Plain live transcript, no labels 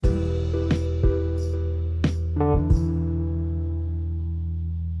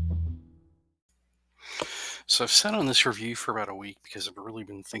So I've sat on this review for about a week because I've really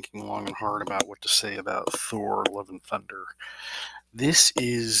been thinking long and hard about what to say about Thor: Love and Thunder. This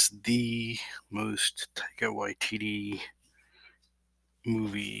is the most Taika Waititi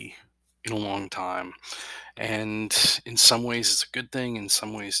movie in a long time, and in some ways it's a good thing, in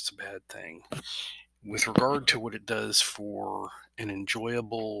some ways it's a bad thing. With regard to what it does for an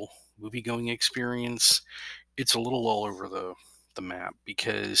enjoyable movie-going experience, it's a little all over the map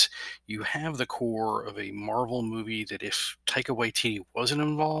because you have the core of a Marvel movie that if Taika Waititi wasn't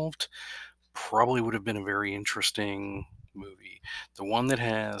involved, probably would have been a very interesting movie. The one that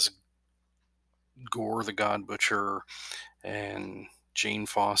has Gore the God Butcher and Jane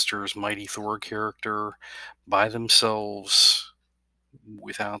Foster's Mighty Thor character by themselves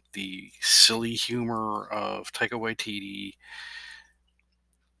without the silly humor of Taika Waititi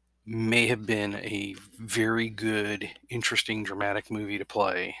may have been a very good, interesting, dramatic movie to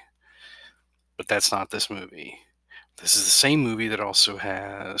play, but that's not this movie. This is the same movie that also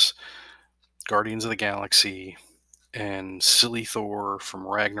has Guardians of the Galaxy and silly Thor from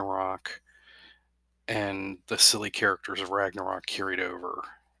Ragnarok and the silly characters of Ragnarok carried over.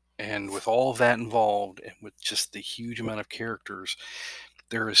 And with all of that involved, and with just the huge amount of characters,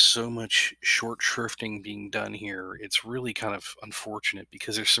 there is so much short shrifting being done here. It's really kind of unfortunate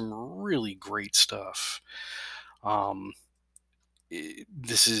because there's some really great stuff. Um,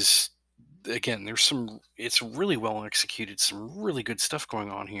 this is again, there's some. It's really well executed. Some really good stuff going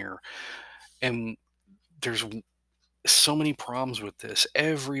on here, and there's so many problems with this.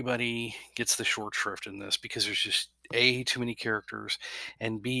 Everybody gets the short shrift in this because there's just A, too many characters,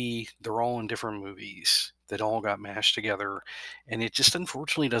 and B, they're all in different movies that all got mashed together. And it just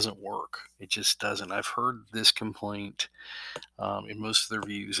unfortunately doesn't work. It just doesn't. I've heard this complaint in most of the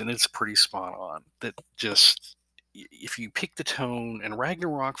reviews, and it's pretty spot on. That just, if you pick the tone, and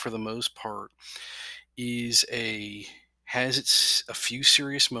Ragnarok for the most part is has its a few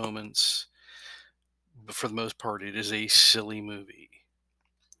serious moments, but for the most part, it is a silly movie.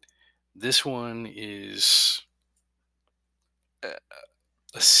 This one is a,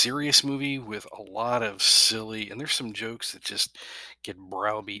 a serious movie with a lot of silly, and there's some jokes that just get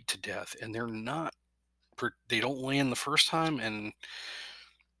browbeat to death, and they're not, they don't land the first time, and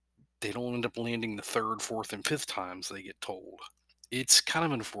they don't end up landing the third, fourth, and fifth times they get told. It's kind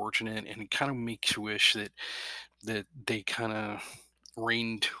of unfortunate, and it kind of makes you wish that they kind of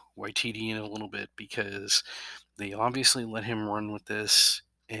reined Waititi in a little bit because they obviously let him run with this,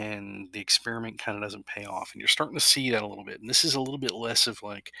 and the experiment kind of doesn't pay off. And you're starting to see that a little bit. And this is a little bit less of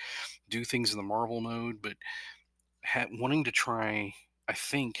like do things in the Marvel mode, but wanting to try, I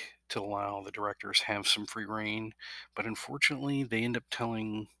think, to allow the directors have some free reign. But unfortunately, they end up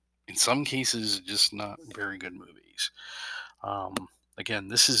telling, in some cases, just not very good movies. Um, Again,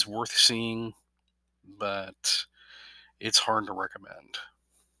 this is worth seeing, but it's hard to recommend.